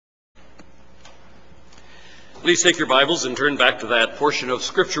Please take your Bibles and turn back to that portion of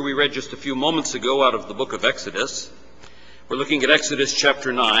Scripture we read just a few moments ago out of the book of Exodus. We're looking at Exodus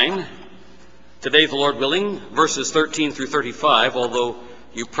chapter 9. Today, the Lord willing, verses 13 through 35, although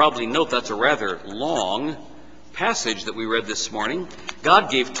you probably note that's a rather long passage that we read this morning. God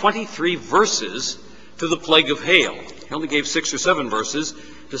gave 23 verses to the plague of hail. He only gave 6 or 7 verses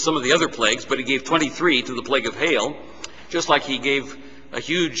to some of the other plagues, but he gave 23 to the plague of hail, just like he gave a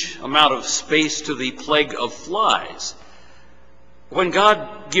huge amount of space to the plague of flies. When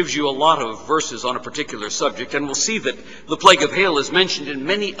God gives you a lot of verses on a particular subject, and we'll see that the plague of hail is mentioned in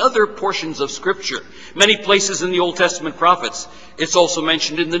many other portions of Scripture, many places in the Old Testament prophets, it's also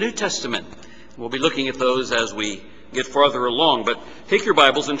mentioned in the New Testament. We'll be looking at those as we get farther along, but take your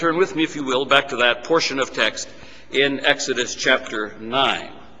Bibles and turn with me, if you will, back to that portion of text in Exodus chapter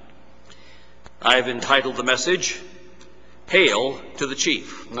 9. I've entitled the message, Hail to the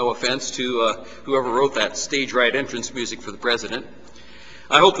Chief. No offense to whoever wrote that stage right entrance music for the president.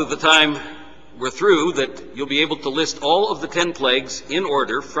 I hope that the time we're through that you'll be able to list all of the 10 plagues in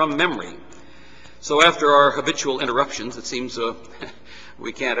order from memory. So after our habitual interruptions, it seems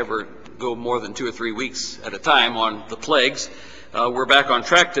we can't ever go more than 2 or 3 weeks at a time on the plagues. We're back on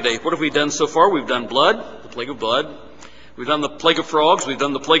track today. What have we done so far? We've done blood, the plague of blood. We've done the plague of frogs, we've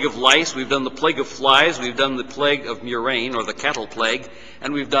done the plague of lice, we've done the plague of flies, we've done the plague of murrain, or the cattle plague,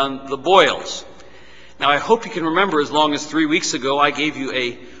 and we've done the boils. Now, I hope you can remember, as long as 3 weeks ago I gave you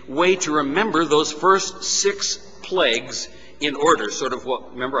a way to remember those first 6 plagues in order. Sort of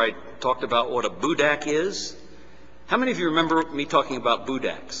what, remember I talked about what a budak is? How many of you remember me talking about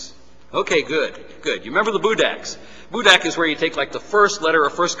budaks? Okay, good. You remember the budaks. Budak is where you take like the first letter or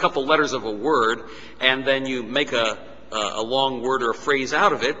first couple letters of a word, and then you make a long word or a phrase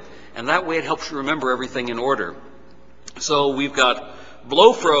out of it, and that way it helps you remember everything in order. So we've got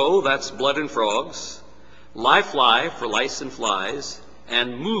blow-fro, that's blood and frogs, lie-fly for lice and flies,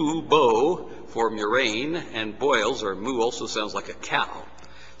 and moo-bo for murrain, and boils, or moo also sounds like a cow.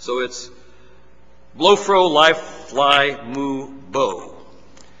 So it's blow-fro, lie-fly, moo-bo.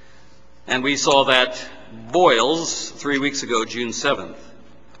 And we saw that boils 3 weeks ago, June 7th.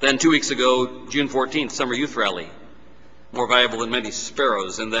 Then 2 weeks ago, June 14th, Summer Youth Rally. More valuable than many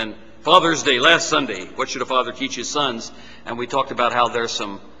sparrows. And then Father's Day, last Sunday, what should a father teach his sons? And we talked about how there's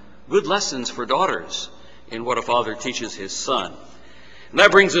some good lessons for daughters in what a father teaches his son. And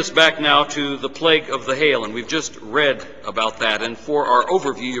that brings us back now to the plague of the hail, and we've just read about that. And for our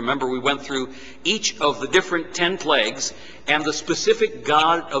overview, you remember we went through each of the different 10 plagues and the specific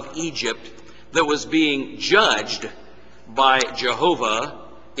god of Egypt that was being judged by Jehovah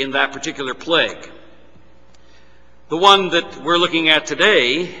in that particular plague. The one that we're looking at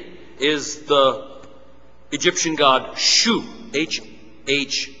today is the Egyptian god Shu,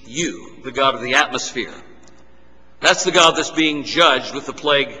 H-H-U, the god of the atmosphere. That's the god that's being judged with the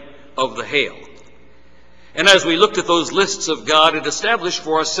plague of the hail. And as we looked at those lists of God, it established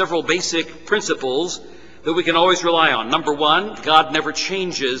for us several basic principles that we can always rely on. Number one, God never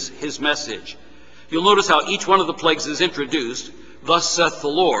changes his message. You'll notice how each one of the plagues is introduced. Thus saith the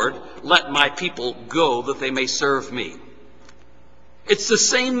Lord, let my people go that they may serve me. It's the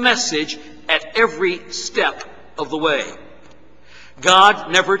same message at every step of the way.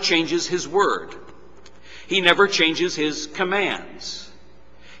 God never changes his word. He never changes his commands.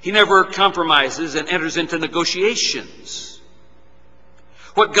 He never compromises and enters into negotiations.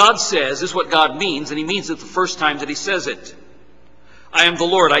 What God says is what God means, and he means it the first time that he says it. I am the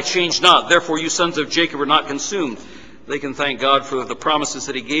Lord, I change not. Therefore you sons of Jacob are not consumed. They can thank God for the promises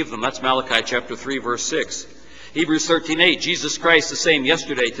that he gave them. That's Malachi chapter 3, verse 6. Hebrews 13:8, Jesus Christ the same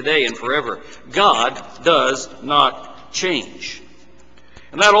yesterday, today, and forever. God does not change.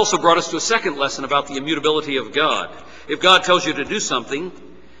 And that also brought us to a second lesson about the immutability of God. If God tells you to do something,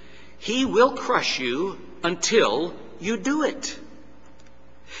 he will crush you until you do it.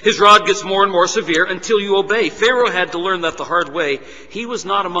 His rod gets more and more severe until you obey. Pharaoh had to learn that the hard way. He was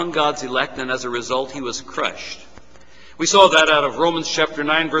not among God's elect, and as a result, he was crushed. We saw that out of Romans chapter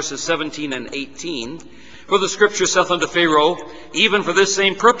 9, verses 17 and 18. For the scripture saith unto Pharaoh, even for this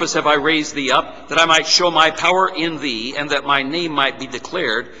same purpose have I raised thee up, that I might show my power in thee, and that my name might be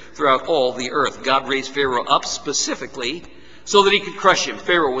declared throughout all the earth. God raised Pharaoh up specifically so that he could crush him.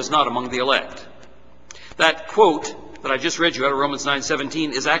 Pharaoh was not among the elect. That quote that I just read you out of Romans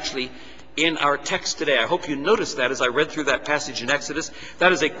 9:17 is actually in our text today. I hope you noticed that as I read through that passage in Exodus.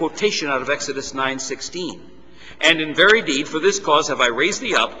 That is a quotation out of Exodus 9:16. And in very deed, for this cause have I raised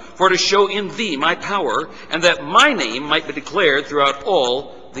thee up, for to show in thee my power, and that my name might be declared throughout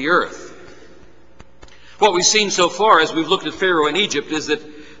all the earth. What we've seen so far as we've looked at Pharaoh in Egypt is that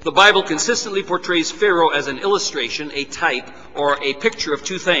the Bible consistently portrays Pharaoh as an illustration, a type, or a picture of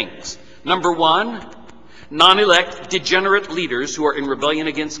two things. Number one, non-elect, degenerate leaders who are in rebellion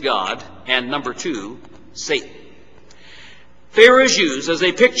against God. And number two, Satan. Pharaoh is used as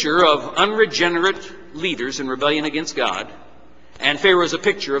a picture of unregenerate leaders in rebellion against God. And Pharaoh is a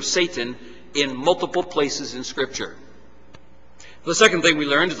picture of Satan in multiple places in Scripture. The second thing we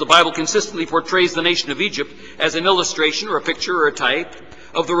learned is the Bible consistently portrays the nation of Egypt as an illustration or a picture or a type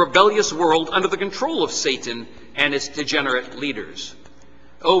of the rebellious world under the control of Satan and its degenerate leaders.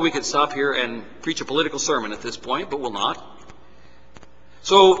 Oh, we could stop here and preach a political sermon at this point, but we'll not.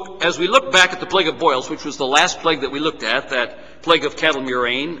 So, as we look back at the plague of boils, which was the last plague that we looked at, that plague of cattle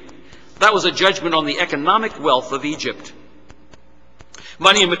murrain, that was a judgment on the economic wealth of Egypt.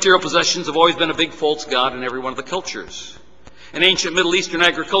 Money and material possessions have always been a big false god in every one of the cultures. In ancient Middle Eastern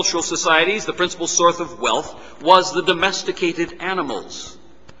agricultural societies, the principal source of wealth was the domesticated animals.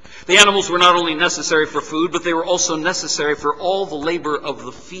 The animals were not only necessary for food, but they were also necessary for all the labor of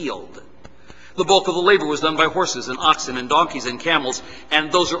the field. The bulk of the labor was done by horses and oxen and donkeys and camels,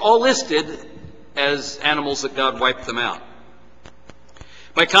 and those are all listed as animals that God wiped them out.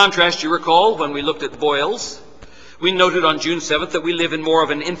 By contrast, you recall, when we looked at boils, we noted on June 7th that we live in more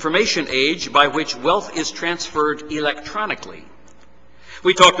of an information age by which wealth is transferred electronically.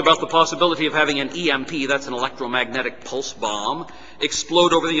 We talked about the possibility of having an EMP, that's an electromagnetic pulse bomb,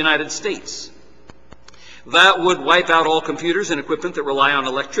 explode over the United States. That would wipe out all computers and equipment that rely on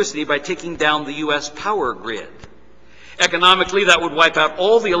electricity by taking down the U.S. power grid. Economically, that would wipe out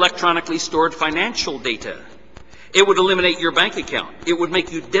all the electronically stored financial data. It would eliminate your bank account. It would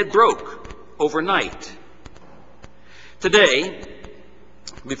make you dead broke overnight. Today,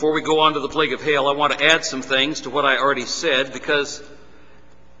 before we go on to the plague of hail, I want to add some things to what I already said, because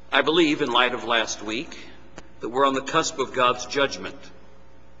I believe, in light of last week, that we're on the cusp of God's judgment.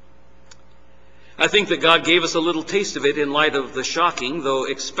 I think that God gave us a little taste of it in light of the shocking, though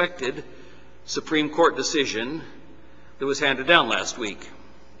expected, Supreme Court decision that was handed down last week.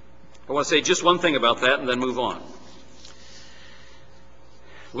 I want to say just one thing about that and then move on.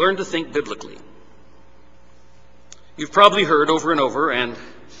 Learn to think biblically. You've probably heard over and over, and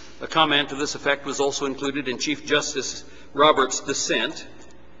a comment to this effect was also included in Chief Justice Roberts' dissent,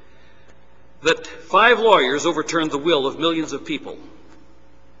 that 5 lawyers overturned the will of millions of people.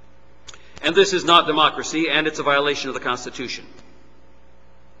 And this is not democracy, and it's a violation of the Constitution.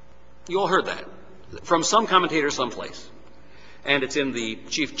 You all heard that from some commentator someplace, and it's in the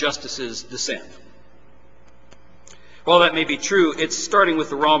Chief Justice's dissent. While that may be true, it's starting with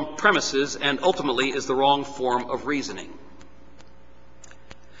the wrong premises and ultimately is the wrong form of reasoning.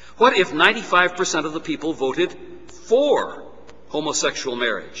 What if 95% of the people voted for homosexual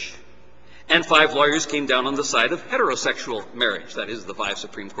marriage, and 5 lawyers came down on the side of heterosexual marriage? That is, the 5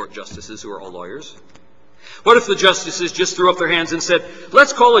 Supreme Court justices who are all lawyers. What if the justices just threw up their hands and said,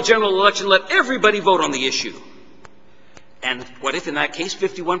 let's call a general election, let everybody vote on the issue? And what if in that case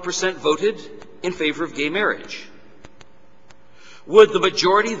 51% voted in favor of gay marriage? Would the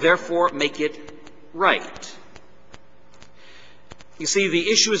majority therefore make it right? You see, the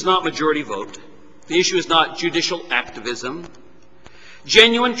issue is not majority vote. The issue is not judicial activism.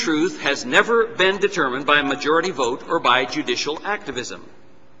 Genuine truth has never been determined by a majority vote or by judicial activism.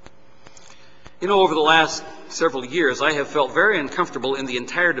 You know, over the last several years, I have felt very uncomfortable in the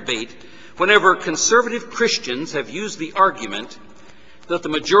entire debate whenever conservative Christians have used the argument that the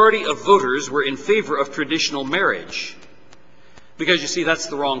majority of voters were in favor of traditional marriage. Because, you see, that's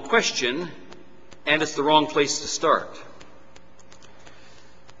the wrong question, and it's the wrong place to start.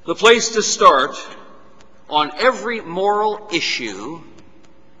 The place to start on every moral issue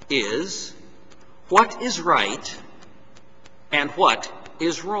is what is right and what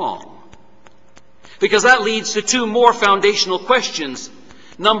is wrong. Because that leads to 2 more foundational questions.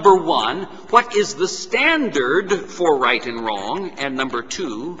 Number 1, what is the standard for right and wrong? And number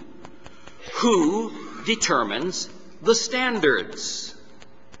 2, who determines the standards?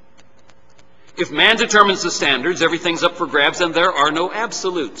 If man determines the standards, everything's up for grabs and there are no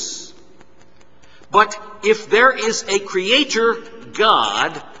absolutes. But if there is a creator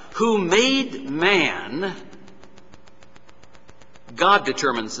God who made man, God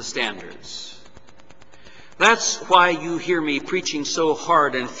determines the standards. That's why you hear me preaching so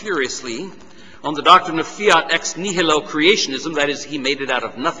hard and furiously on the doctrine of fiat ex nihilo creationism, that is, he made it out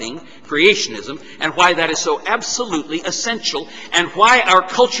of nothing, creationism, and why that is so absolutely essential, and why our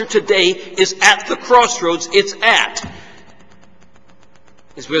culture today is at the crossroads it's at.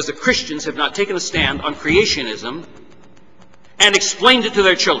 It's because the Christians have not taken a stand on creationism and explained it to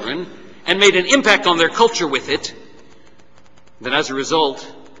their children and made an impact on their culture with it. Then as a result,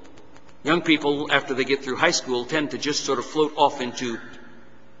 Young people, after they get through high school, tend to just sort of float off into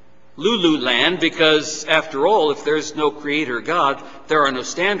Lulu land because, after all, if there's no creator God, there are no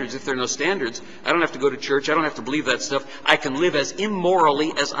standards. If there are no standards, I don't have to go to church. I don't have to believe that stuff. I can live as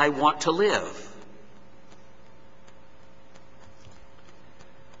immorally as I want to live.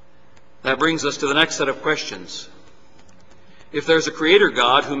 That brings us to the next set of questions. If there's a creator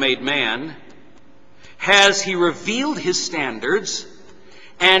God who made man, has he revealed his standards?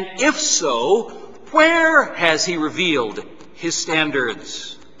 And if so, where has he revealed his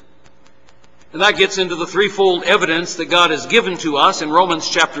standards? And that gets into the threefold evidence that God has given to us in Romans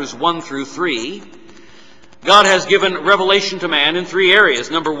chapters 1 through 3. God has given revelation to man in three areas.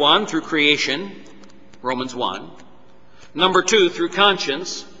 Number 1, through creation, Romans 1. Number 2, through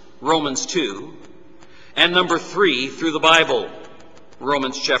conscience, Romans 2. And number 3, through the Bible,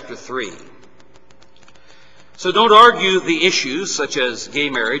 Romans chapter 3. So don't argue the issues, such as gay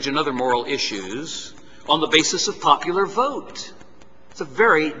marriage and other moral issues, on the basis of popular vote. It's a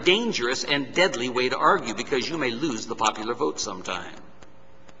very dangerous and deadly way to argue because you may lose the popular vote sometime.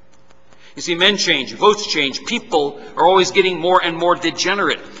 You see, men change, votes change, people are always getting more and more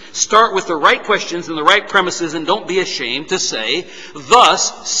degenerate. Start with the right questions and the right premises and don't be ashamed to say,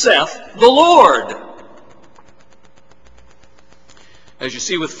 "Thus saith the Lord." As you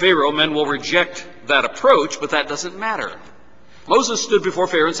see with Pharaoh, men will reject that approach, but that doesn't matter. Moses stood before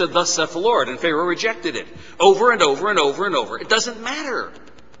Pharaoh and said, "Thus saith the Lord," and Pharaoh rejected it over and over and over and over. It doesn't matter.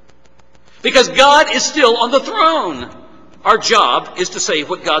 Because God is still on the throne. Our job is to say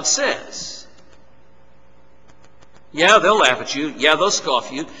what God says. Yeah, they'll laugh at you. Yeah, they'll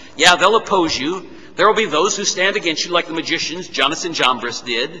scoff you. Yeah, they'll oppose you. There will be those who stand against you like the magicians Jannes and Jambres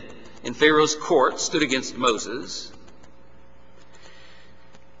did in Pharaoh's court, stood against Moses.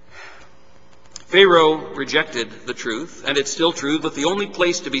 Pharaoh rejected the truth, and it's still true, but the only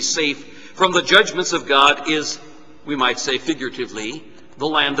place to be safe from the judgments of God is, we might say figuratively, the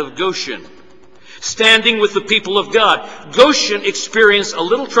land of Goshen. Standing with the people of God. Goshen experienced a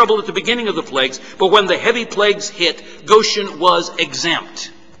little trouble at the beginning of the plagues, but when the heavy plagues hit, Goshen was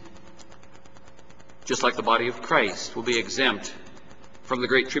exempt. Just like the body of Christ will be exempt from the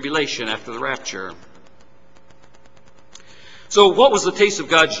great tribulation after the rapture. So what was the taste of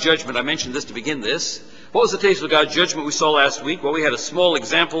God's judgment? I mentioned this to begin this. What was the taste of God's judgment we saw last week? Well, we had a small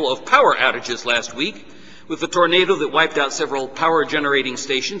example of power outages last week with the tornado that wiped out several power generating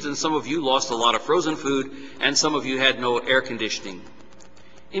stations, and some of you lost a lot of frozen food, and some of you had no air conditioning.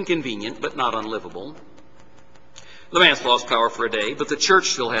 Inconvenient, but not unlivable. The manse lost power for a day, but the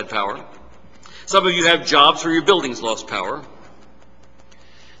church still had power. Some of you have jobs where your buildings lost power.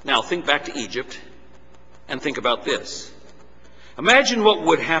 Now think back to Egypt and think about this. Imagine what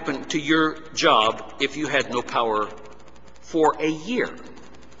would happen to your job if you had no power for a year.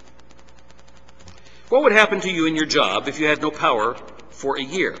 What would happen to you in your job if you had no power for a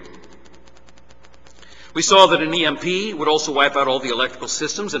year? We saw that an EMP would also wipe out all the electrical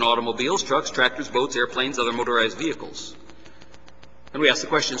systems in automobiles, trucks, tractors, boats, airplanes, other motorized vehicles. And we asked the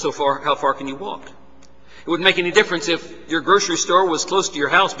question, so far, how far can you walk? It wouldn't make any difference if your grocery store was close to your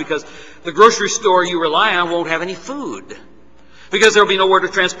house because the grocery store you rely on won't have any food. Because there will be nowhere to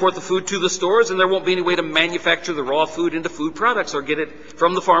transport the food to the stores, and there won't be any way to manufacture the raw food into food products or get it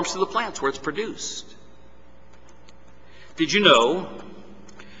from the farms to the plants where it's produced. Did you know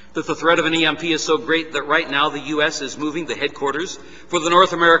that the threat of an EMP is so great that right now the U.S. is moving the headquarters for the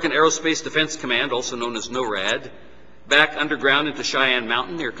North American Aerospace Defense Command, also known as NORAD, back underground into Cheyenne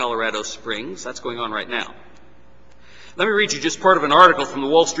Mountain near Colorado Springs? That's going on right now. Let me read you just part of an article from the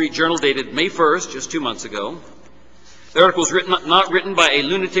Wall Street Journal dated May 1st, just 2 months ago. The article was not written by a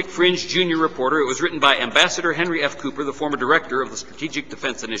lunatic fringe junior reporter. It was written by Ambassador Henry F. Cooper, the former director of the Strategic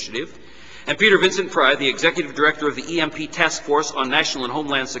Defense Initiative, and Peter Vincent Pry, the executive director of the EMP Task Force on National and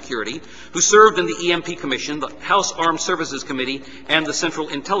Homeland Security, who served in the EMP Commission, the House Armed Services Committee, and the Central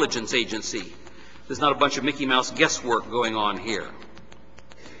Intelligence Agency. There's not a bunch of Mickey Mouse guesswork going on here.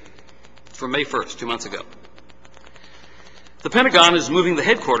 It's from May 1st, 2 months ago. The Pentagon is moving the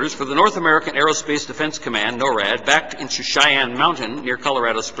headquarters for the North American Aerospace Defense Command, NORAD, back into Cheyenne Mountain near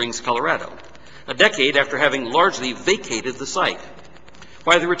Colorado Springs, Colorado, a decade after having largely vacated the site.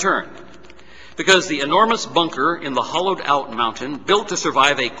 Why the return? Because the enormous bunker in the hollowed-out mountain, built to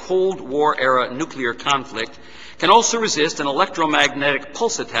survive a Cold War-era nuclear conflict, can also resist an electromagnetic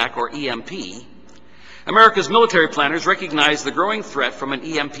pulse attack, or EMP. America's military planners recognize the growing threat from an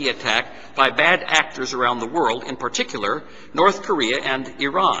EMP attack by bad actors around the world, in particular North Korea and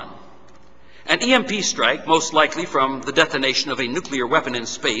Iran. An EMP strike, most likely from the detonation of a nuclear weapon in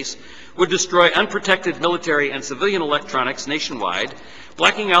space, would destroy unprotected military and civilian electronics nationwide,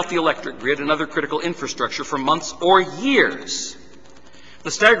 blacking out the electric grid and other critical infrastructure for months or years.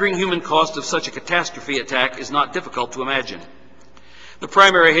 The staggering human cost of such a catastrophe attack is not difficult to imagine. The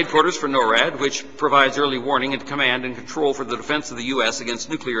primary headquarters for NORAD, which provides early warning and command and control for the defense of the U.S. against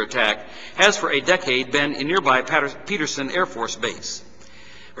nuclear attack, has for a decade been in nearby Peterson Air Force Base.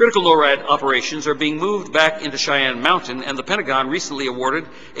 Critical NORAD operations are being moved back into Cheyenne Mountain, and the Pentagon recently awarded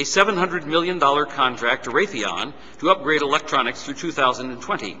a $700 million contract to Raytheon to upgrade electronics through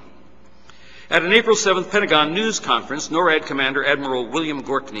 2020. At an April 7th Pentagon news conference, NORAD Commander Admiral William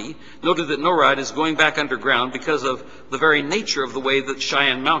Gortney noted that NORAD is going back underground because of the very nature of the way that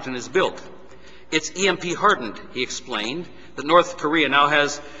Cheyenne Mountain is built. It's EMP hardened, he explained, that North Korea now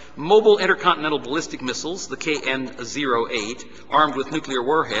has mobile intercontinental ballistic missiles, the KN-08, armed with nuclear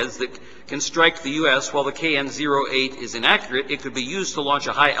warheads that can strike the U.S. While the KN-08 is inaccurate, it could be used to launch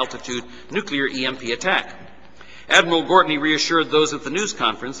a high-altitude nuclear EMP attack. Admiral Gortney reassured those at the news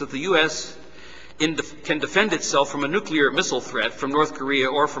conference that the U.S. can defend itself from a nuclear missile threat from North Korea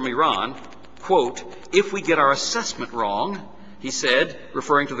or from Iran, quote, if we get our assessment wrong, he said,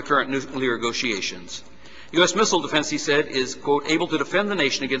 referring to the current nuclear negotiations. U.S. missile defense, he said, is, quote, able to defend the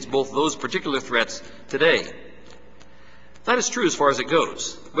nation against both those particular threats today. That is true as far as it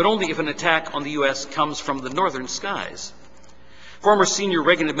goes, but only if an attack on the U.S. comes from the northern skies. Former senior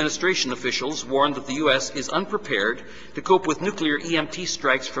Reagan administration officials warned that the U.S. is unprepared to cope with nuclear EMP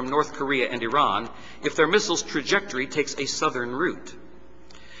strikes from North Korea and Iran if their missile's trajectory takes a southern route.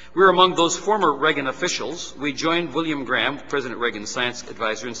 We're among those former Reagan officials. We joined William Graham, President Reagan's science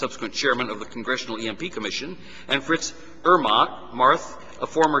advisor and subsequent chairman of the Congressional EMP Commission, and Fritz Marth, a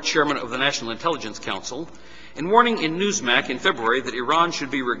former chairman of the National Intelligence Council, in warning in Newsmax in February that Iran should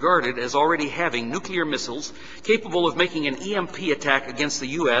be regarded as already having nuclear missiles capable of making an EMP attack against the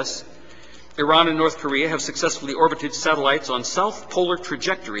U.S. Iran and North Korea have successfully orbited satellites on south polar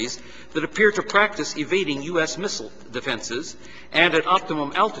trajectories that appear to practice evading U.S. missile defenses and at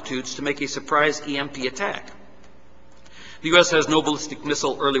optimum altitudes to make a surprise EMP attack. The U.S. has no ballistic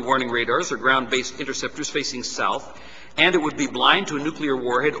missile early warning radars or ground-based interceptors facing south, and it would be blind to a nuclear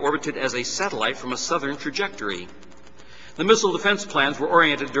warhead orbited as a satellite from a southern trajectory. The missile defense plans were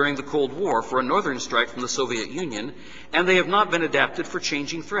oriented during the Cold War for a northern strike from the Soviet Union, and they have not been adapted for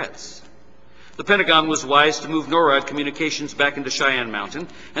changing threats. The Pentagon was wise to move NORAD communications back into Cheyenne Mountain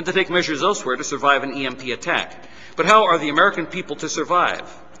and to take measures elsewhere to survive an EMP attack. But how are the American people to survive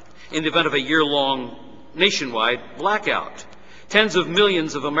in the event of a year-long nationwide blackout? Tens of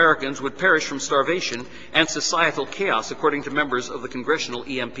millions of Americans would perish from starvation and societal chaos, according to members of the Congressional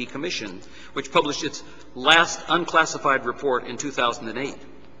EMP Commission, which published its last unclassified report in 2008.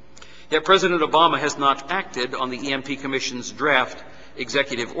 Yet President Obama has not acted on the EMP Commission's draft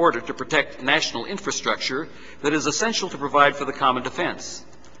executive order to protect national infrastructure that is essential to provide for the common defense.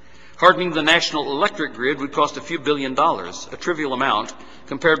 Hardening the national electric grid would cost a few $1 billion, a trivial amount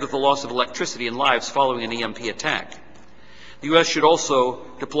compared with the loss of electricity and lives following an EMP attack. The U.S. should also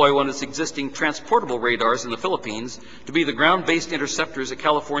deploy one of its existing transportable radars in the Philippines to be the ground-based interceptors at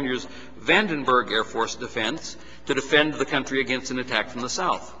California's Vandenberg Air Force Defense to defend the country against an attack from the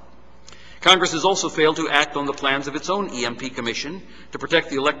south. Congress has also failed to act on the plans of its own EMP Commission to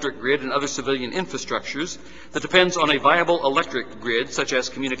protect the electric grid and other civilian infrastructures that depends on a viable electric grid, such as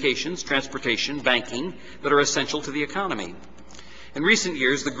communications, transportation, banking, that are essential to the economy. In recent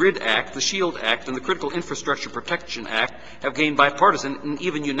years, the GRID Act, the SHIELD Act, and the Critical Infrastructure Protection Act have gained bipartisan and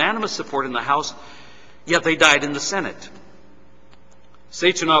even unanimous support in the House, yet they died in the Senate.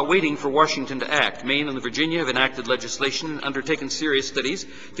 States are not waiting for Washington to act. Maine and Virginia have enacted legislation and undertaken serious studies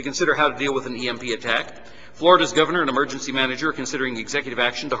to consider how to deal with an EMP attack. Florida's governor and emergency manager are considering executive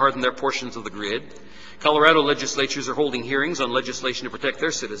action to harden their portions of the grid. Colorado legislatures are holding hearings on legislation to protect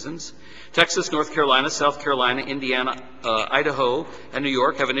their citizens. Texas, North Carolina, South Carolina, Indiana, Idaho, and New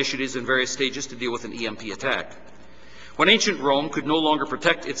York have initiatives in various stages to deal with an EMP attack. When ancient Rome could no longer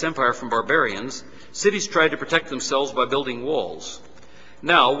protect its empire from barbarians, cities tried to protect themselves by building walls.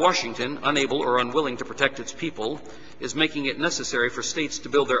 Now, Washington, unable or unwilling to protect its people, is making it necessary for states to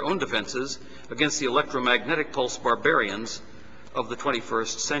build their own defenses against the electromagnetic pulse barbarians of the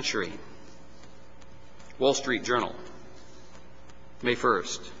 21st century. Wall Street Journal, May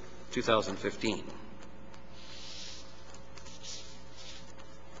 1st, 2015.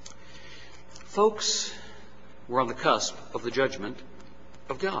 Folks, we're on the cusp of the judgment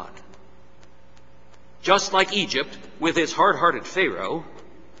of God. Just like Egypt, with its hard-hearted Pharaoh,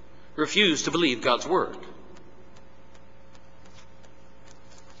 refused to believe God's word.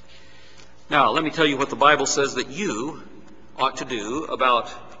 Now, let me tell you what the Bible says that you ought to do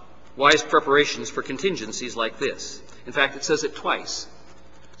about wise preparations for contingencies like this. In fact, it says it twice.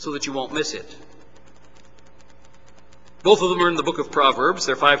 so that you won't miss it. Both of them are in the book of Proverbs.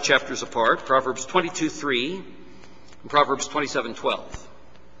 They're 5 chapters apart, Proverbs 22:3 and Proverbs 27:12.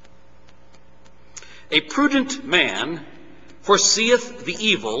 A prudent man foreseeth the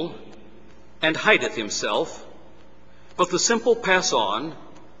evil and hideth himself, but the simple pass on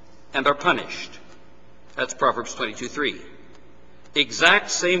and are punished. That's Proverbs 22:3.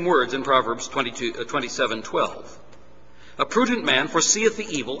 Exact same words in Proverbs 27:12. A prudent man foreseeth the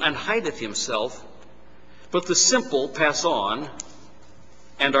evil and hideth himself, but the simple pass on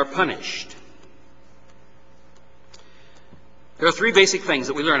and are punished. There are 3 basic things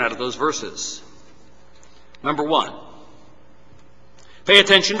that we learn out of those verses. Number 1, pay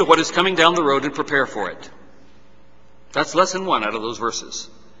attention to what is coming down the road and prepare for it. That's lesson 1 out of those verses.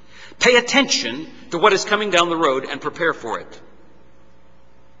 Pay attention to what is coming down the road and prepare for it.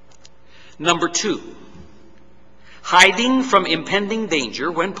 Number 2, hiding from impending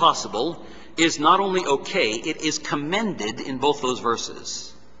danger when possible is not only okay, it is commended in both those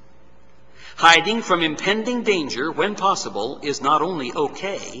verses. Hiding from impending danger when possible is not only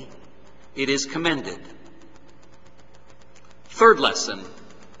okay, it is commended. Third lesson,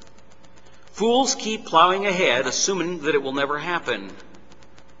 fools keep plowing ahead, assuming that it will never happen,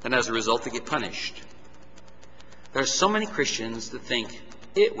 and as a result they get punished. There are so many Christians that think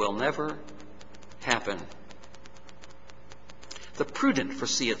it will never happen. The prudent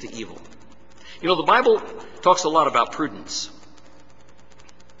foreseeth the evil. You know, the Bible talks a lot about prudence.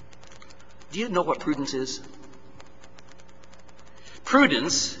 Do you know what prudence is?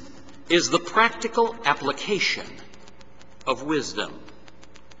 Prudence is the practical application of wisdom.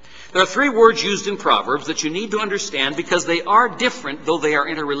 There are 3 words used in Proverbs that you need to understand because they are different, though they are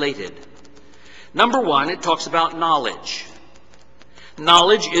interrelated. Number 1, it talks about knowledge.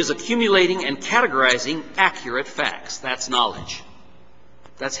 Knowledge is accumulating and categorizing accurate facts. That's knowledge.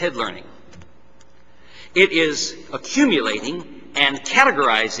 That's head learning. It is accumulating and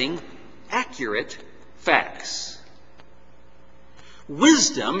categorizing accurate facts.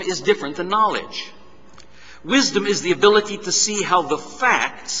 Wisdom is different than knowledge. Wisdom is the ability to see how the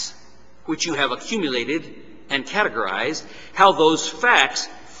facts, which you have accumulated and categorized, how those facts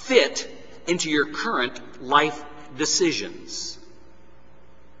fit into your current life decisions.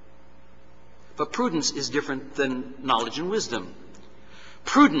 But prudence is different than knowledge and wisdom.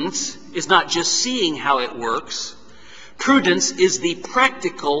 Prudence is not just seeing how it works. Prudence is the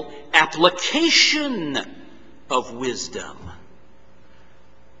practical application of wisdom.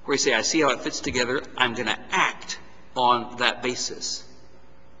 Where you say, I see how it fits together, I'm going to act on that basis.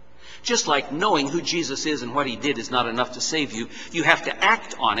 Just like knowing who Jesus is and what he did is not enough to save you, you have to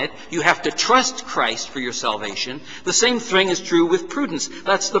act on it. You have to trust Christ for your salvation. The same thing is true with prudence.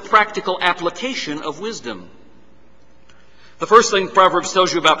 That's the practical application of wisdom. The first thing Proverbs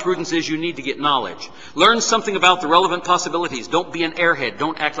tells you about prudence is you need to get knowledge. Learn something about the relevant possibilities. Don't be an airhead.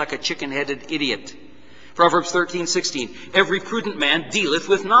 Don't act like a chicken-headed idiot. Proverbs 13:16, every prudent man dealeth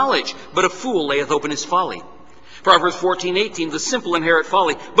with knowledge, but a fool layeth open his folly. Proverbs 14:18, the simple inherit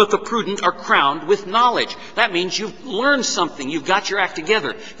folly, but the prudent are crowned with knowledge. That means you've learned something. You've got your act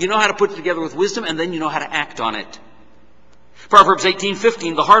together. You know how to put it together with wisdom, and then you know how to act on it. Proverbs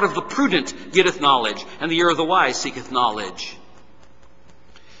 18:15, the heart of the prudent getteth knowledge, and the ear of the wise seeketh knowledge.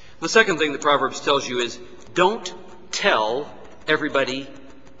 The second thing that Proverbs tells you is, don't tell everybody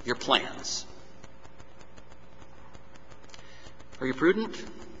your plans. Are you prudent?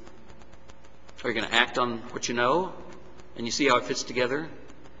 Are you going to act on what you know, and you see how it fits together?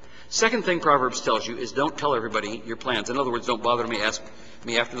 Second thing Proverbs tells you is don't tell everybody your plans. In other words, don't bother me, ask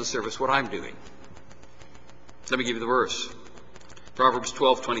me after the service what I'm doing. Let me give you the verse. Proverbs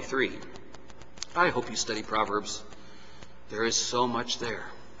 12:23. I hope you study Proverbs. There is so much there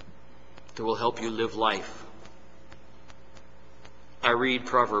that will help you live life. I read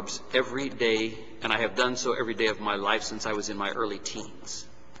Proverbs every day, and I have done so every day of my life since I was in my early teens.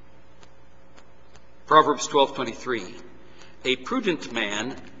 Proverbs 12:23. A prudent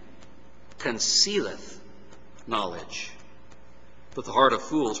man concealeth knowledge, but the heart of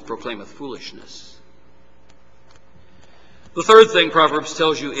fools proclaimeth foolishness. The third thing Proverbs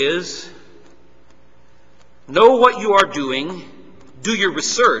tells you is, know what you are doing, do your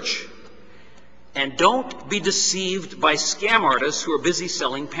research, and don't be deceived by scam artists who are busy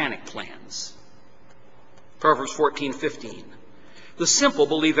selling panic plans. Proverbs 14:15. The simple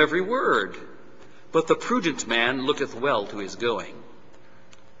believe every word, but the prudent man looketh well to his going.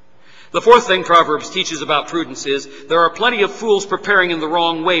 The fourth thing Proverbs teaches about prudence is there are plenty of fools preparing in the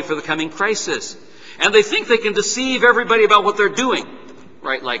wrong way for the coming crisis. And they think they can deceive everybody about what they're doing.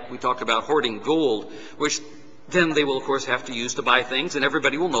 Right, like we talk about hoarding gold, which then they will, of course, have to use to buy things, and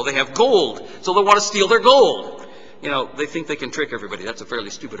everybody will know they have gold, so they'll want to steal their gold. They think they can trick everybody. That's a fairly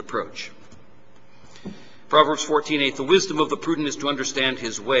stupid approach. Proverbs 14:8, the wisdom of the prudent is to understand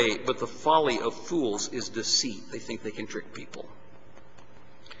his way, but the folly of fools is deceit. They think they can trick people.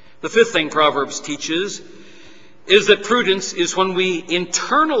 The fifth thing Proverbs teaches is that prudence is when we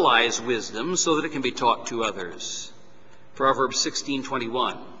internalize wisdom so that it can be taught to others. Proverbs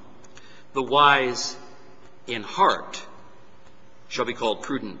 16:21, the wise in heart shall be called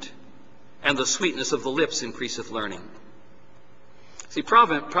prudent, and the sweetness of the lips increaseth learning. See,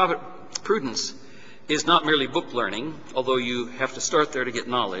 prudence is not merely book learning, although you have to start there to get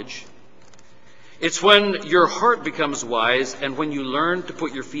knowledge. It's when your heart becomes wise and when you learn to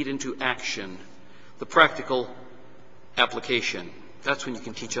put your feet into action, the practical application. That's when you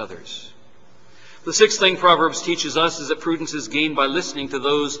can teach others. The sixth thing Proverbs teaches us is that prudence is gained by listening to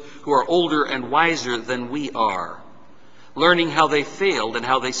those who are older and wiser than we are, learning how they failed and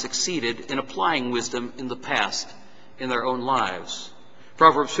how they succeeded in applying wisdom in the past in their own lives.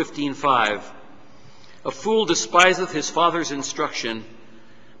 Proverbs 15:5, a fool despiseth his father's instruction,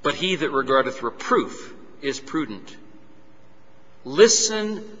 but he that regardeth reproof is prudent.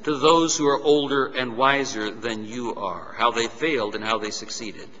 Listen to those who are older and wiser than you are, how they failed and how they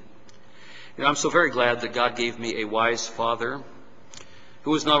succeeded. I'm so very glad that God gave me a wise father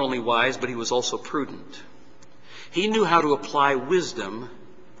who was not only wise, but he was also prudent. He knew how to apply wisdom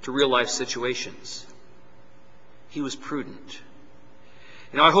to real-life situations. He was prudent.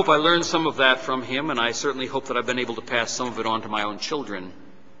 I hope I learned some of that from him, and I certainly hope that I've been able to pass some of it on to my own children.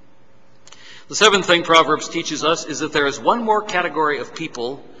 The seventh thing Proverbs teaches us is that there is one more category of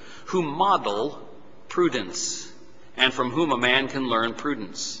people who model prudence, and from whom a man can learn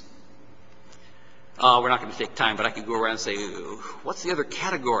prudence. We're not going to take time, but I could go around and say, what's the other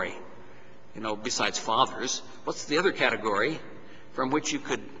category? Besides fathers, what's the other category from which you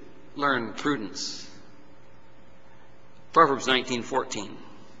could learn prudence? Proverbs 19:14.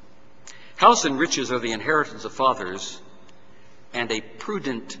 House and riches are the inheritance of fathers, and a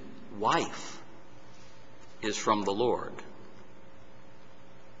prudent wife is from the Lord.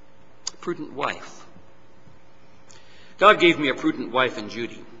 Prudent wife. God gave me a prudent wife in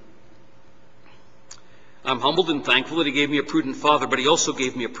Judy. I'm humbled and thankful that he gave me a prudent father, but he also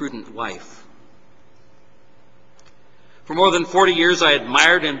gave me a prudent wife. For more than 40 years, I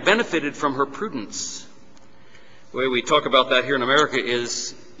admired and benefited from her prudence. The way we talk about that here in America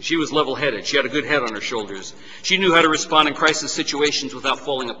is she was level-headed. She had a good head on her shoulders. She knew how to respond in crisis situations without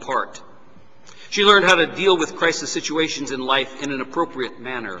falling apart. She learned how to deal with crisis situations in life in an appropriate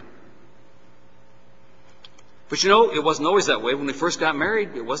manner. But it wasn't always that way. When we first got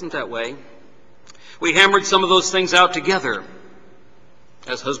married, it wasn't that way. We hammered some of those things out together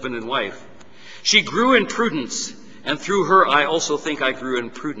as husband and wife. She grew in prudence, and through her I also think I grew in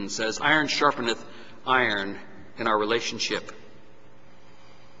prudence, as iron sharpeneth iron in our relationship.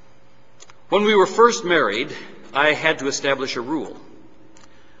 When we were first married, I had to establish a rule.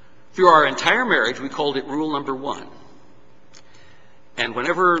 Through our entire marriage, we called it rule number 1. And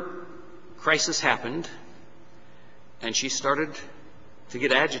whenever crisis happened, and she started to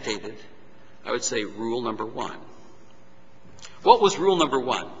get agitated, I would say rule number 1. What was rule number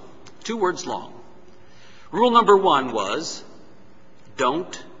 1? 2 words long. Rule number 1 was,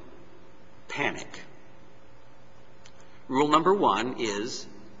 don't panic. Rule number 1 is,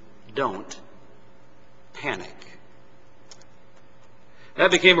 don't panic.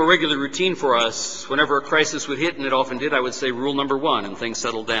 That became a regular routine for us. Whenever a crisis would hit, and it often did, I would say rule number 1, and things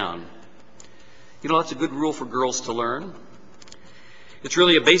settled down. That's a good rule for girls to learn. It's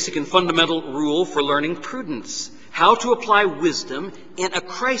really a basic and fundamental rule for learning prudence, how to apply wisdom in a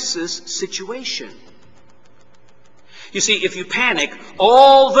crisis situation. You see, if you panic,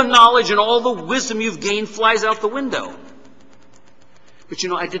 all the knowledge and all the wisdom you've gained flies out the window. But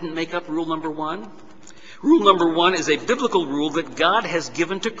I didn't make up rule number 1. Rule number 1 is a biblical rule that God has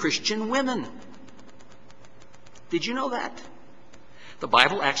given to Christian women. Did you know that? The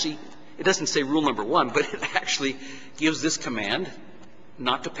Bible actually, it doesn't say rule number 1, but it actually gives this command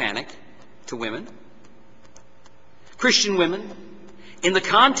not to panic to women. Christian women, in the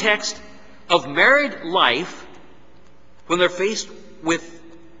context of married life, when they're faced with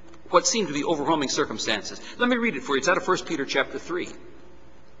what seem to be overwhelming circumstances. Let me read it for you. It's out of 1 Peter chapter 3.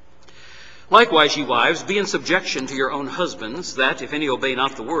 Likewise, ye wives, be in subjection to your own husbands, that, if any obey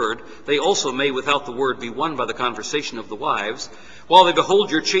not the word, they also may without the word be won by the conversation of the wives, while they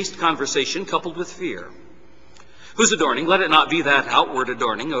behold your chaste conversation coupled with fear. Whose adorning? Let it not be that outward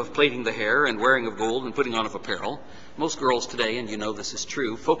adorning of plaiting the hair and wearing of gold and putting on of apparel. Most girls today, and you know this is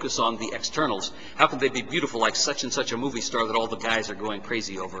true, focus on the externals. How can they be beautiful like such and such a movie star that all the guys are going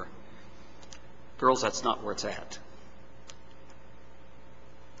crazy over? Girls, that's not where it's at.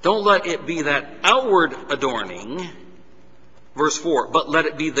 Don't let it be that outward adorning, verse 4, but let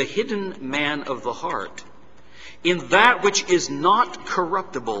it be the hidden man of the heart, in that which is not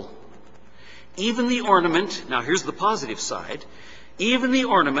corruptible, even the ornament, now here's the positive side, even the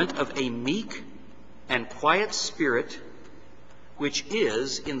ornament of a meek and quiet spirit, which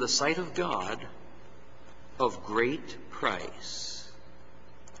is, in the sight of God, of great price.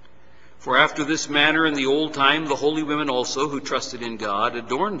 For after this manner in the old time the holy women also, who trusted in God,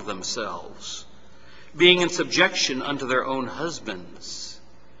 adorned themselves, being in subjection unto their own husbands.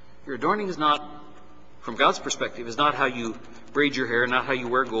 Your adorning is not, from God's perspective, is not how you braid your hair, not how you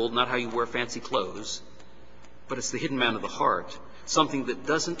wear gold, not how you wear fancy clothes, but it's the hidden man of the heart, something that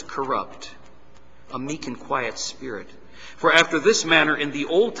doesn't corrupt, a meek and quiet spirit. For after this manner in the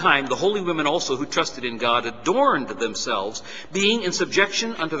old time the holy women also, who trusted in God, adorned themselves, being in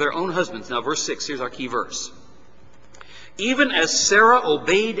subjection unto their own husbands. Now verse 6, here's our key verse. Even as Sarah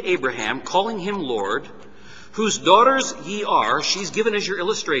obeyed Abraham, calling him Lord, whose daughters ye are, she's given as your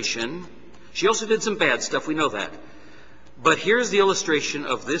illustration. She also did some bad stuff, we know that. But here's the illustration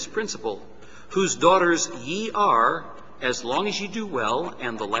of this principle. Whose daughters ye are, as long as ye do well,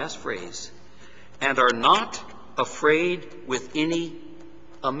 and the last phrase, and are not afraid with any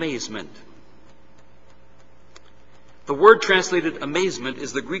amazement. The word translated amazement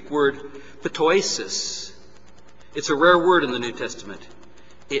is the Greek word ptoesis. It's a rare word in the New Testament.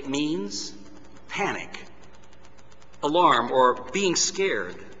 It means panic, alarm, or being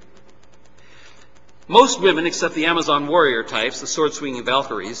scared. Most women, except the Amazon warrior types, the sword-swinging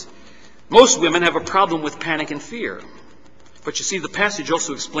Valkyries, most women have a problem with panic and fear. But you see, the passage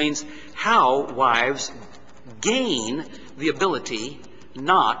also explains how wives gain the ability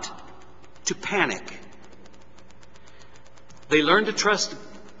not to panic. They learn to trust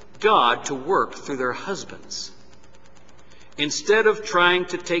God to work through their husbands, instead of trying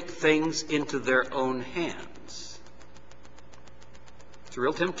to take things into their own hands. It's a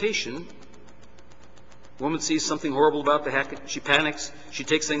real temptation. A woman sees something horrible about to happen. She panics. She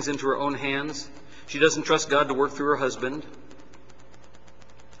takes things into her own hands. She doesn't trust God to work through her husband.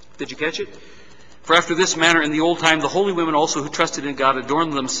 Did you catch it? For after this manner in the old time the holy women also, who trusted in God,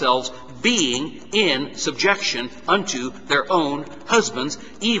 adorned themselves, being in subjection unto their own husbands,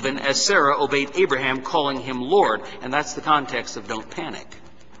 even as Sarah obeyed Abraham, calling him Lord. And that's the context of don't panic.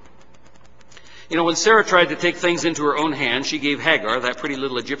 You know, when Sarah tried to take things into her own hands, she gave Hagar, that pretty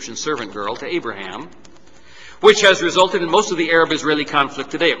little Egyptian servant girl, to Abraham, which has resulted in most of the Arab-Israeli conflict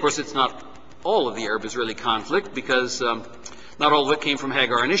today. Of course, it's not all of the Arab-Israeli conflict, because not all of it came from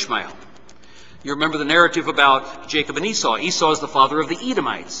Hagar and Ishmael. You remember the narrative about Jacob and Esau. Esau is the father of the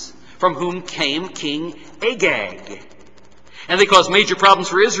Edomites, from whom came King Agag. And they caused major problems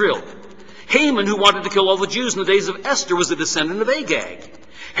for Israel. Haman, who wanted to kill all the Jews in the days of Esther, was a descendant of Agag.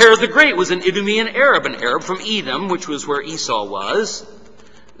 Herod the Great was an Idumean Arab, an Arab from Edom, which was where Esau was.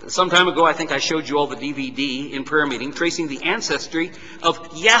 Some time ago, I think I showed you all the DVD in prayer meeting, tracing the ancestry of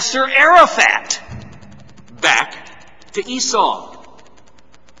Yasser Arafat back to Esau.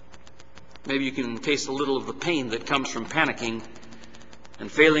 Maybe you can taste a little of the pain that comes from panicking and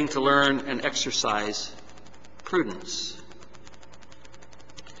failing to learn and exercise prudence.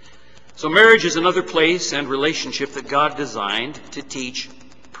 So marriage is another place and relationship that God designed to teach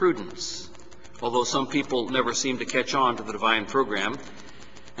prudence. Although some people never seem to catch on to the divine program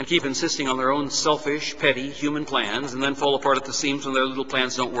and keep insisting on their own selfish, petty, human plans, and then fall apart at the seams when their little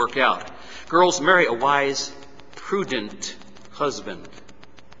plans don't work out. Girls, marry a wise, prudent husband.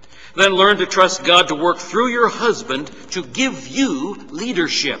 Then learn to trust God to work through your husband to give you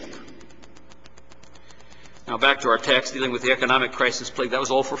leadership. Now back to our text dealing with the economic crisis plague. That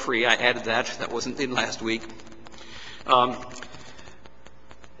was all for free. I added that. That wasn't in last week.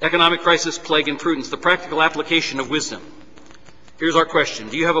 Economic crisis, plague, and prudence. The practical application of wisdom. Here's our question.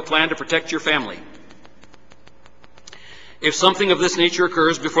 Do you have a plan to protect your family? If something of this nature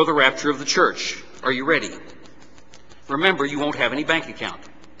occurs before the rapture of the church, are you ready? Remember, you won't have any bank account.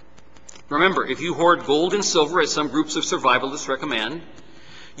 Remember, if you hoard gold and silver, as some groups of survivalists recommend,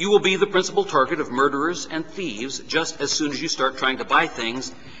 you will be the principal target of murderers and thieves just as soon as you start trying to buy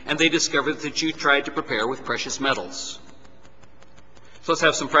things and they discover that you tried to prepare with precious metals. So let's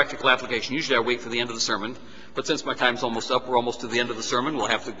have some practical application. Usually I wait for the end of the sermon, but since my time's almost up, we're almost to the end of the sermon, we'll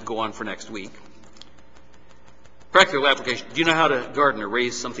have to go on for next week. Practical application. Do you know how to garden or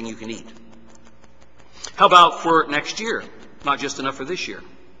raise something you can eat? How about for next year? Not just enough for this year.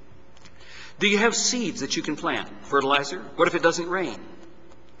 Do you have seeds that you can plant? Fertilizer? What if it doesn't rain?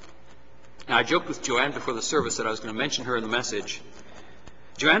 Now, I joked with Joanne before the service that I was going to mention her in the message.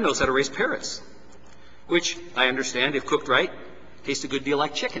 Joanne knows how to raise parrots, which I understand, if cooked right, taste a good deal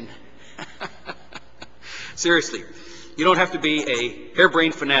like chicken. Seriously, you don't have to be a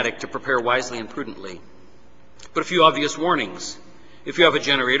harebrained fanatic to prepare wisely and prudently. But a few obvious warnings. If you have a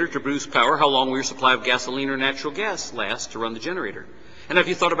generator to produce power, how long will your supply of gasoline or natural gas last to run the generator? And have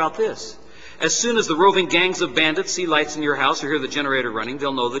you thought about this? As soon as the roving gangs of bandits see lights in your house or hear the generator running,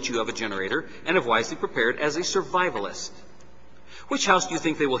 they'll know that you have a generator and have wisely prepared as a survivalist. Which house do you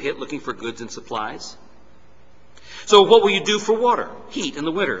think they will hit looking for goods and supplies? So what will you do for water, heat in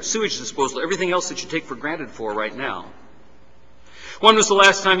the winter, sewage disposal, everything else that you take for granted for right now? When was the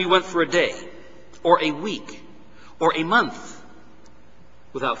last time you went for a day, or a week, or a month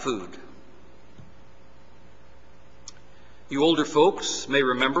without food? You older folks may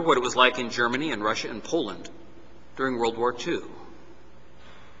remember what it was like in Germany and Russia and Poland during World War II.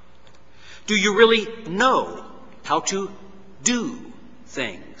 Do you really know how to do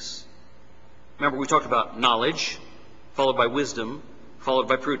things? Remember, we talked about knowledge, followed by wisdom, followed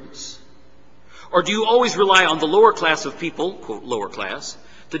by prudence. Or do you always rely on the lower class of people, quote, lower class,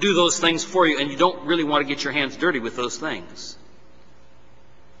 to do those things for you, and you don't really want to get your hands dirty with those things?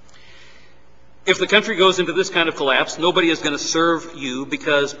 If the country goes into this kind of collapse, nobody is going to serve you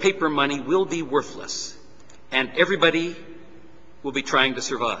because paper money will be worthless, and everybody will be trying to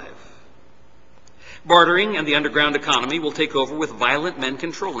survive. Bartering and the underground economy will take over with violent men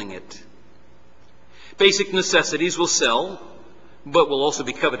controlling it. Basic necessities will sell, but will also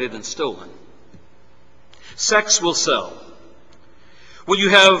be coveted and stolen. Sex will sell. Will you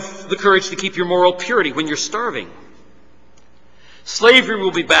have the courage to keep your moral purity when you're starving? Slavery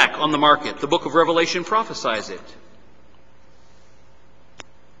will be back on the market. The book of Revelation prophesies it.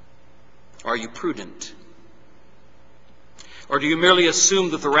 Are you prudent? Or do you merely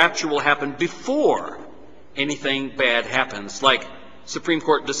assume that the rapture will happen before anything bad happens, like Supreme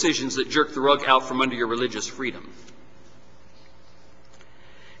Court decisions that jerk the rug out from under your religious freedom?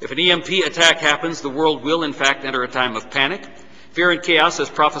 If an EMP attack happens, the world will, in fact, enter a time of panic. Fear and chaos, as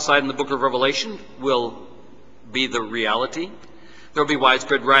prophesied in the book of Revelation, will be the reality. There will be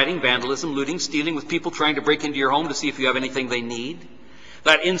widespread rioting, vandalism, looting, stealing, with people trying to break into your home to see if you have anything they need.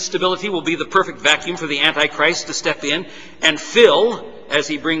 That instability will be the perfect vacuum for the Antichrist to step in and fill as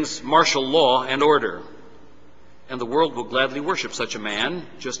he brings martial law and order. And the world will gladly worship such a man,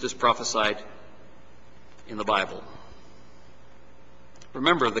 just as prophesied in the Bible.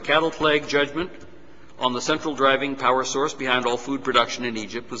 Remember, the cattle plague judgment on the central driving power source behind all food production in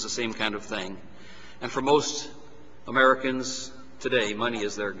Egypt was the same kind of thing. And for most Americans today, money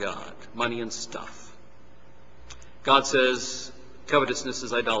is their God, money and stuff. God says covetousness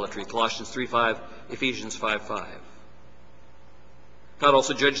is idolatry, Colossians 3:5, Ephesians 5:5. God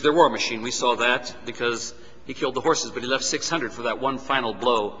also judged their war machine. We saw that because he killed the horses, but he left 600 for that one final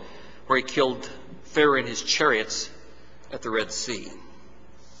blow where he killed Pharaoh and his chariots at the Red Sea.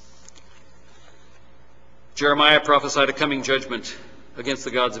 Jeremiah prophesied a coming judgment against the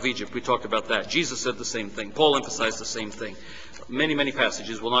gods of Egypt. We talked about that. Jesus said the same thing. Paul emphasized the same thing. Many, many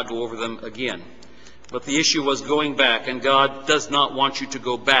passages. We'll not go over them again. But the issue was going back, and God does not want you to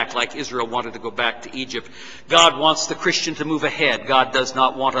go back like Israel wanted to go back to Egypt. God wants the Christian to move ahead. God does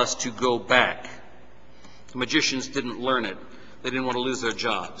not want us to go back. The magicians didn't learn it. They didn't want to lose their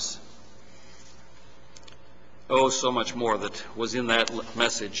jobs. Oh, so much more that was in that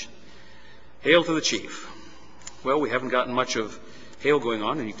message. Hail to the chief. Well, we haven't gotten much of hail going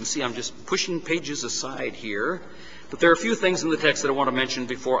on, and you can see I'm just pushing pages aside here. But there are a few things in the text that I want to mention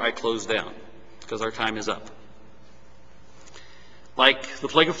before I close down, because our time is up. Like the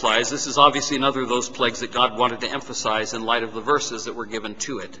plague of flies, this is obviously another of those plagues that God wanted to emphasize in light of the verses that were given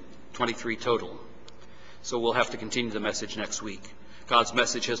to it, 23 total. So we'll have to continue the message next week. God's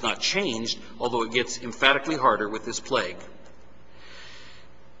message has not changed, although it gets emphatically harder with this plague.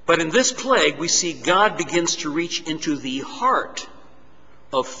 But in this plague, we see God begins to reach into the heart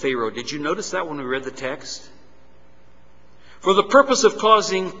of Pharaoh. Did you notice that when we read the text? For the purpose of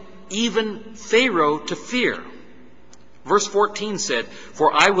causing even Pharaoh to fear. Verse 14 said,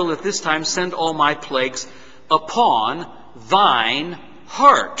 "For I will at this time send all my plagues upon thine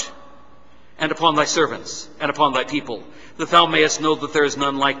heart, and upon thy servants, and upon thy people, that thou mayest know that there is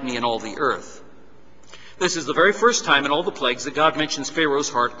none like me in all the earth." This is the very first time in all the plagues that God mentions Pharaoh's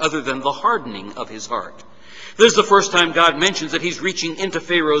heart other than the hardening of his heart. This is the first time God mentions that he's reaching into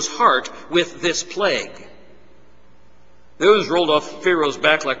Pharaoh's heart with this plague. The others rolled off Pharaoh's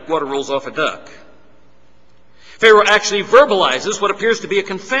back like water rolls off a duck. Pharaoh actually verbalizes what appears to be a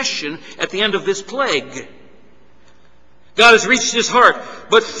confession at the end of this plague. God has reached his heart,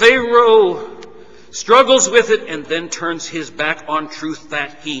 but Pharaoh struggles with it and then turns his back on truth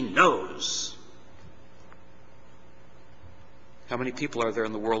that he knows. How many people are there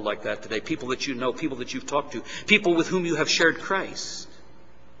in the world like that today? People that you know, people that you've talked to, people with whom you have shared Christ.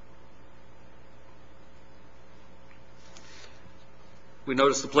 We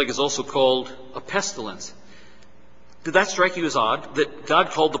notice the plague is also called a pestilence. Did that strike you as odd, that God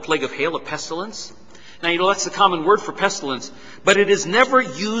called the plague of hail a pestilence? Now, you know, that's the common word for pestilence, but it is never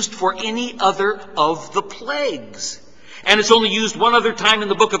used for any other of the plagues. And it's only used one other time in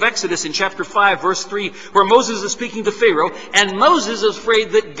the book of Exodus in chapter 5, verse 3, where Moses is speaking to Pharaoh, and Moses is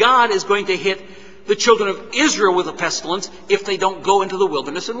afraid that God is going to hit the children of Israel with a pestilence if they don't go into the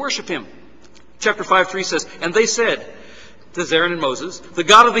wilderness and worship him. Chapter 5:3 says, "And they said," to Aaron and Moses, "The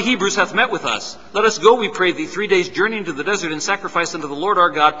God of the Hebrews hath met with us. Let us go, we pray thee, 3 days' journey into the desert and sacrifice unto the Lord our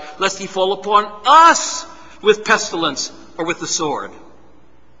God, lest he fall upon us with pestilence or with the sword."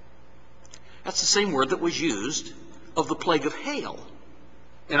 That's the same word that was used of the plague of hail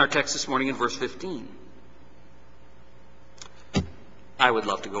in our text this morning in verse 15. I would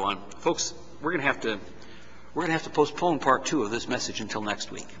love to go on. Folks, we're going to have to postpone part 2 of this message until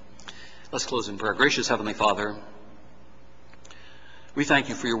next week. Let's close in prayer. Gracious Heavenly Father, we thank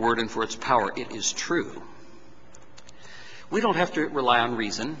you for your word and for its power. It is true. We don't have to rely on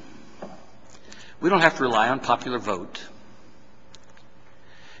reason. We don't have to rely on popular vote.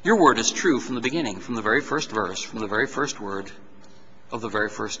 Your word is true from the beginning, from the very first verse, from the very first word of the very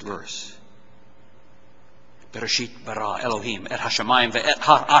first verse. Bereshit bara Elohim et hashamayim ve'et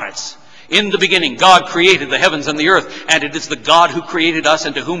ha'aretz. In the beginning, God created the heavens and the earth, and it is the God who created us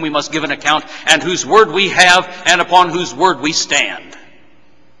and to whom we must give an account, and whose word we have and upon whose word we stand.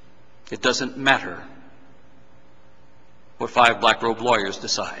 It doesn't matter what 5 black-robed lawyers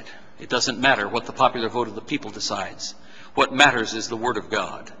decide. It doesn't matter what the popular vote of the people decides. What matters is the word of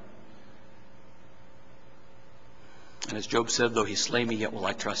God. And as Job said, though he slay me, yet will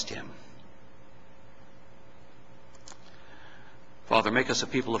I trust him. Father, make us a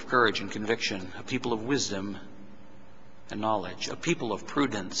people of courage and conviction, a people of wisdom and knowledge, a people of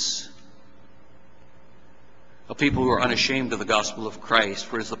prudence, a people who are unashamed of the gospel of Christ,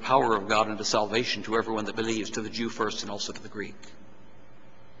 for it is the power of God unto salvation to everyone that believes, to the Jew first and also to the Greek.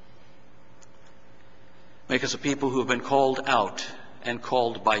 Make us a people who have been called out and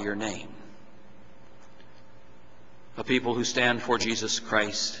called by your name, a people who stand for Jesus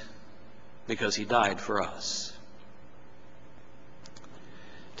Christ because he died for us.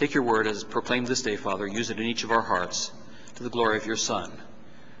 Take your word as proclaimed this day, Father. Use it in each of our hearts to the glory of your Son,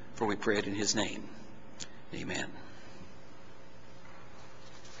 for we pray it in his name. Amen.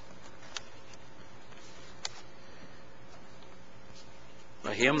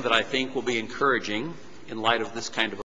 A hymn that I think will be encouraging in light of this kind of